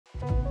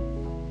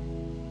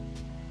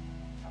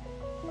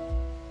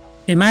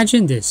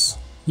Imagine this.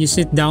 You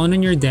sit down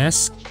on your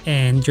desk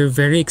and you're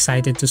very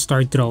excited to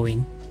start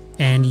drawing.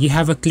 And you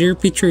have a clear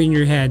picture in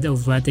your head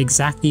of what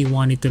exactly you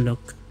want it to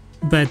look.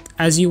 But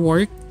as you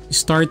work, you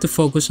start to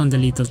focus on the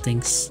little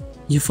things.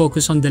 You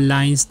focus on the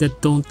lines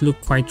that don't look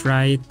quite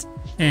right,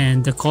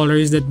 and the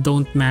colors that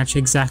don't match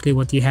exactly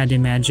what you had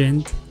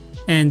imagined.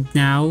 And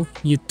now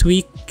you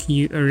tweak,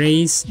 you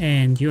erase,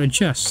 and you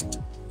adjust.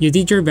 You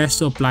did your best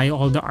to apply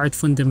all the art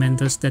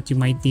fundamentals that you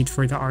might need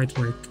for the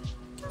artwork.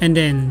 And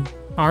then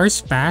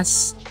hours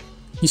pass,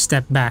 you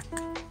step back,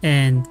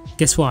 and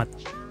guess what?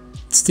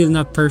 It's still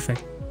not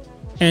perfect.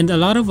 And a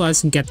lot of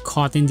us get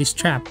caught in this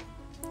trap,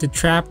 the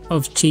trap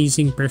of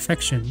chasing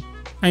perfection.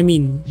 I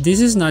mean, this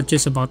is not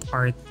just about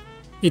art.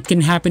 It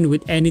can happen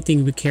with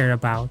anything we care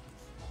about.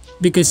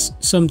 Because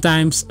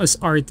sometimes as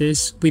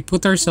artists, we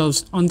put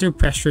ourselves under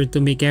pressure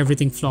to make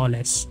everything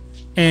flawless.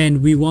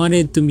 And we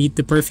wanted to meet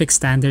the perfect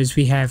standards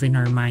we have in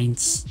our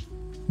minds.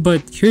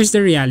 But here's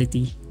the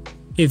reality.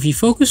 If you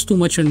focus too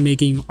much on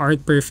making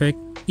art perfect,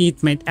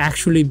 it might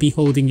actually be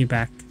holding you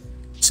back.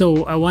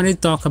 So I want to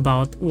talk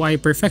about why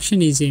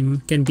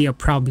perfectionism can be a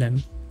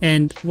problem,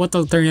 and what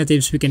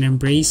alternatives we can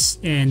embrace,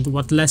 and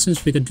what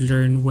lessons we could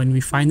learn when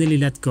we finally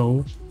let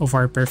go of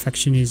our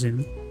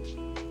perfectionism.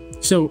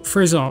 So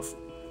first off,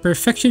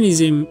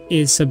 perfectionism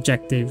is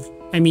subjective.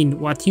 I mean,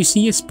 what you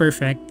see as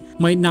perfect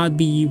might not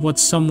be what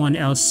someone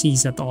else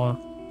sees at all.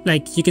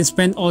 Like, you can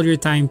spend all your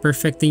time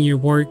perfecting your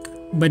work,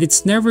 but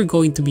it's never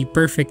going to be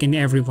perfect in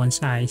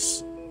everyone's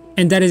eyes.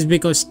 And that is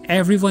because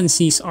everyone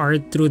sees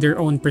art through their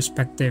own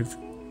perspective.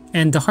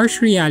 And the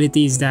harsh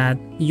reality is that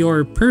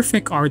your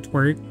perfect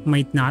artwork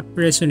might not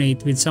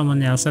resonate with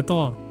someone else at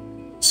all.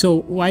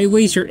 So why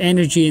waste your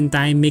energy and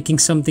time making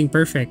something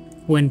perfect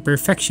when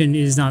perfection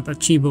is not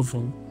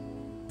achievable?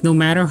 No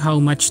matter how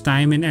much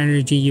time and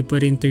energy you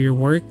put into your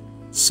work,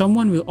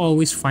 someone will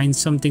always find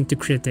something to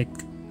critic.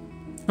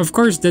 Of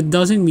course, that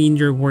doesn't mean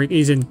your work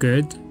isn't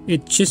good.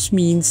 It just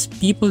means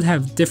people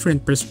have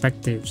different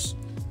perspectives.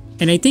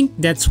 And I think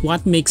that's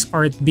what makes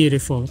art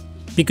beautiful,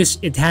 because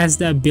it has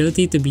the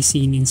ability to be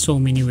seen in so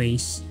many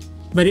ways.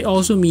 But it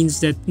also means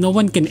that no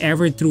one can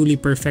ever truly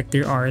perfect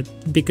their art,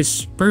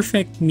 because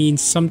perfect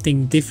means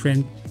something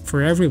different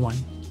for everyone.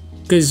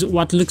 Because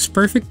what looks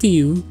perfect to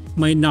you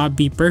might not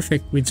be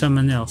perfect with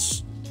someone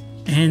else.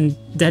 And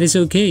that is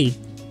okay.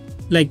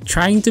 Like,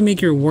 trying to make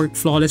your work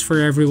flawless for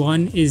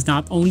everyone is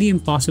not only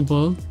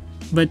impossible,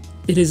 but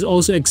it is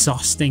also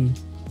exhausting.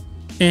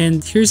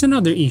 And here's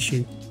another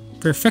issue.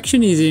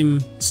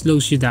 Perfectionism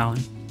slows you down.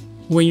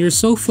 When you're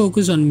so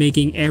focused on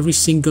making every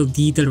single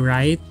detail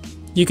right,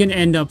 you can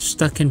end up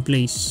stuck in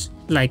place,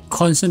 like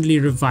constantly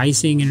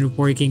revising and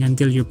reworking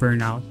until you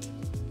burn out.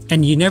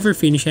 And you never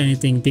finish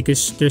anything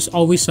because there's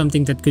always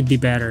something that could be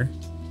better.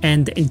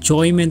 And the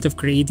enjoyment of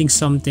creating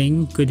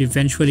something could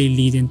eventually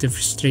lead into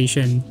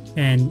frustration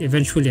and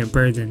eventually a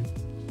burden.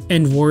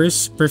 And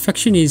worse,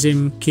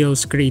 perfectionism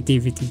kills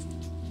creativity.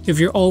 If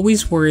you're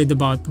always worried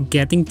about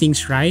getting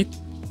things right,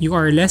 you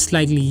are less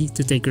likely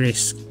to take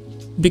risks.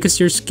 Because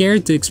you're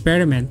scared to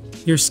experiment,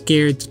 you're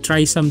scared to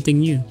try something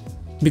new.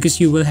 Because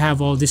you will have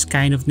all this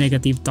kind of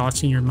negative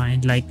thoughts in your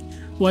mind, like,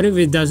 what if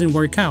it doesn't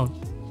work out?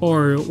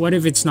 Or what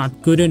if it's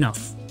not good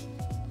enough?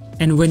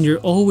 And when you're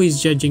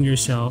always judging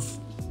yourself,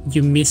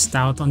 you missed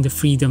out on the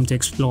freedom to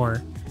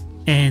explore,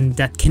 and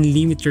that can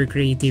limit your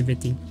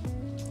creativity.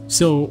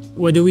 So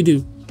what do we do?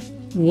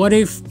 What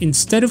if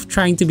instead of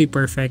trying to be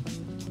perfect,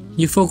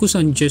 you focus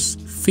on just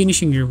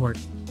finishing your work?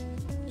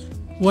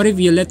 What if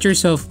you let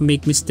yourself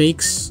make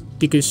mistakes,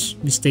 because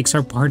mistakes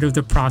are part of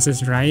the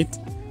process, right?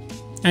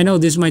 I know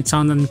this might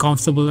sound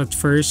uncomfortable at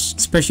first,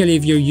 especially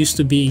if you're used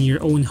to being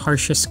your own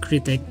harshest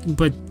critic,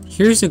 but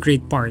here's the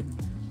great part.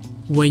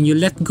 When you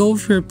let go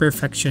of your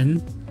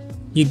perfection,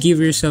 you give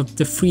yourself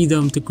the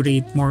freedom to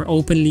create more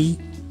openly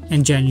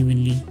and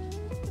genuinely.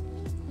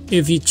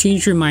 If you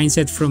change your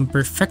mindset from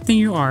perfecting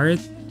your art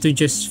to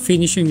just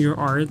finishing your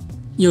art,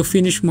 you'll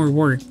finish more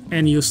work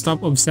and you'll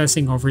stop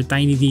obsessing over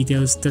tiny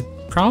details that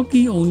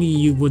probably only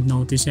you would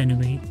notice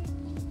anyway.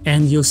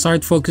 And you'll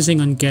start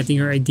focusing on getting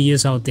your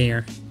ideas out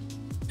there.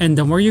 And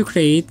the more you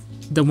create,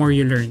 the more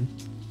you learn.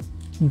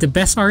 The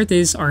best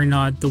artists are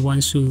not the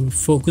ones who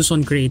focus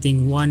on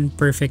creating one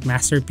perfect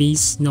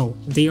masterpiece. No,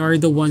 they are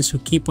the ones who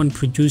keep on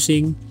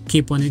producing,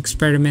 keep on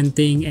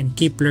experimenting, and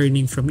keep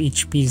learning from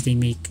each piece they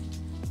make.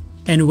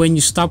 And when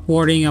you stop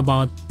worrying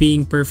about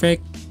being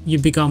perfect, you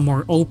become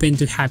more open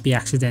to happy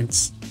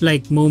accidents.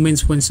 Like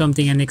moments when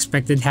something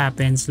unexpected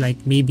happens,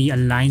 like maybe a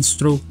line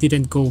stroke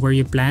didn't go where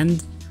you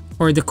planned,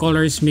 or the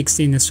colors mixed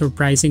in a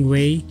surprising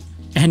way,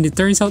 and it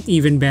turns out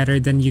even better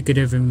than you could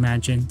have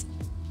imagined.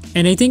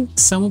 And I think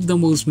some of the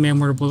most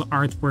memorable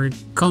artwork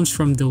comes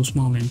from those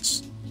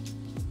moments.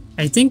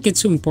 I think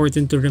it's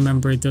important to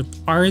remember that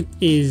art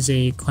is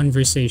a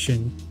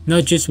conversation,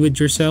 not just with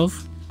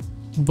yourself,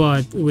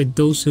 but with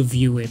those who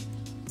view it.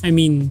 I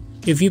mean,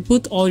 if you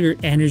put all your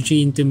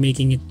energy into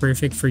making it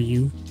perfect for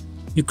you,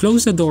 you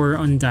close the door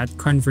on that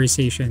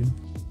conversation.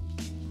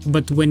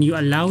 But when you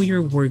allow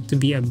your work to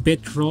be a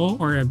bit raw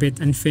or a bit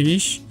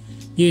unfinished,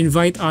 You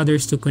invite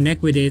others to connect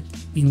with it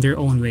in their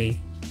own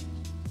way.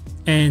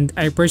 And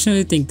I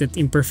personally think that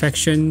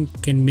imperfection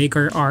can make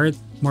our art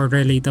more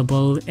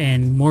relatable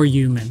and more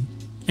human.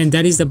 And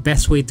that is the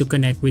best way to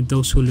connect with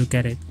those who look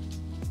at it.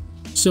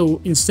 So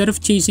instead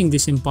of chasing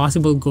this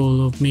impossible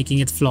goal of making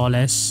it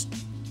flawless,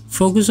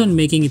 focus on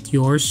making it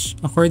yours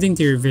according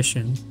to your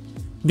vision.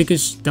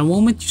 Because the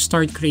moment you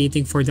start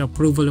creating for the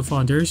approval of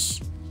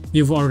others,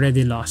 you've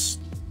already lost.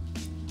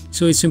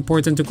 So it's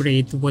important to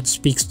create what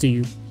speaks to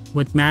you,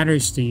 what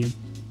matters to you.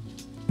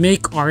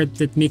 Make art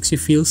that makes you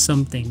feel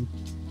something.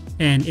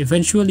 And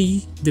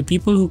eventually, the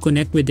people who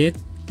connect with it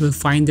will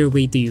find their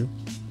way to you.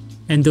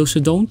 And those who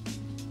don't,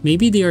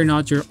 maybe they are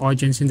not your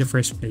audience in the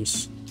first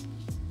place.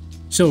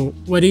 So,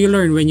 what do you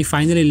learn when you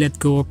finally let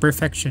go of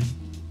perfection?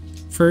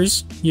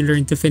 First, you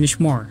learn to finish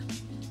more.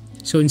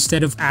 So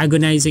instead of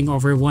agonizing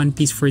over one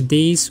piece for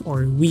days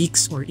or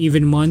weeks or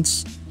even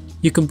months,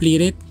 you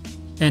complete it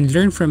and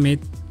learn from it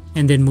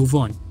and then move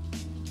on.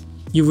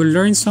 You will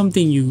learn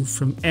something new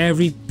from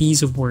every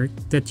piece of work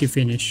that you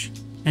finish,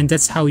 and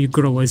that's how you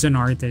grow as an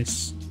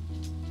artist.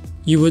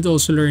 You would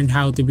also learn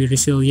how to be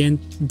resilient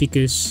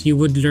because you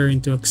would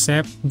learn to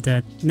accept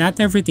that not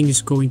everything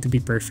is going to be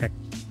perfect.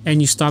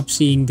 And you stop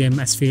seeing them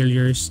as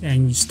failures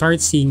and you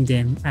start seeing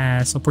them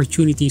as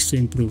opportunities to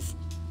improve.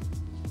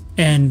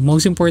 And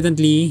most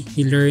importantly,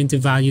 you learn to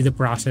value the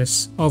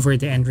process over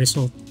the end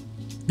result.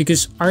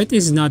 Because art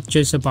is not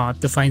just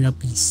about the final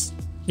piece,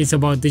 it's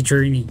about the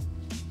journey,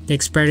 the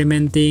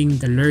experimenting,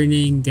 the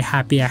learning, the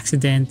happy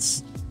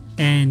accidents.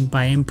 And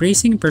by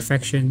embracing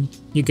imperfection,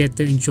 you get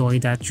to enjoy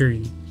that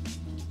journey.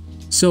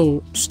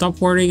 So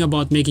stop worrying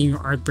about making your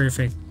art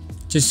perfect.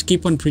 Just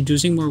keep on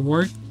producing more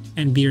work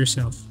and be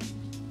yourself.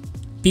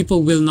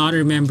 People will not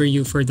remember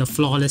you for the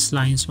flawless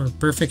lines or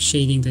perfect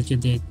shading that you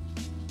did.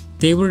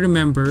 They will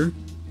remember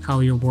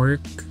how your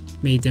work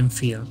made them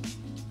feel.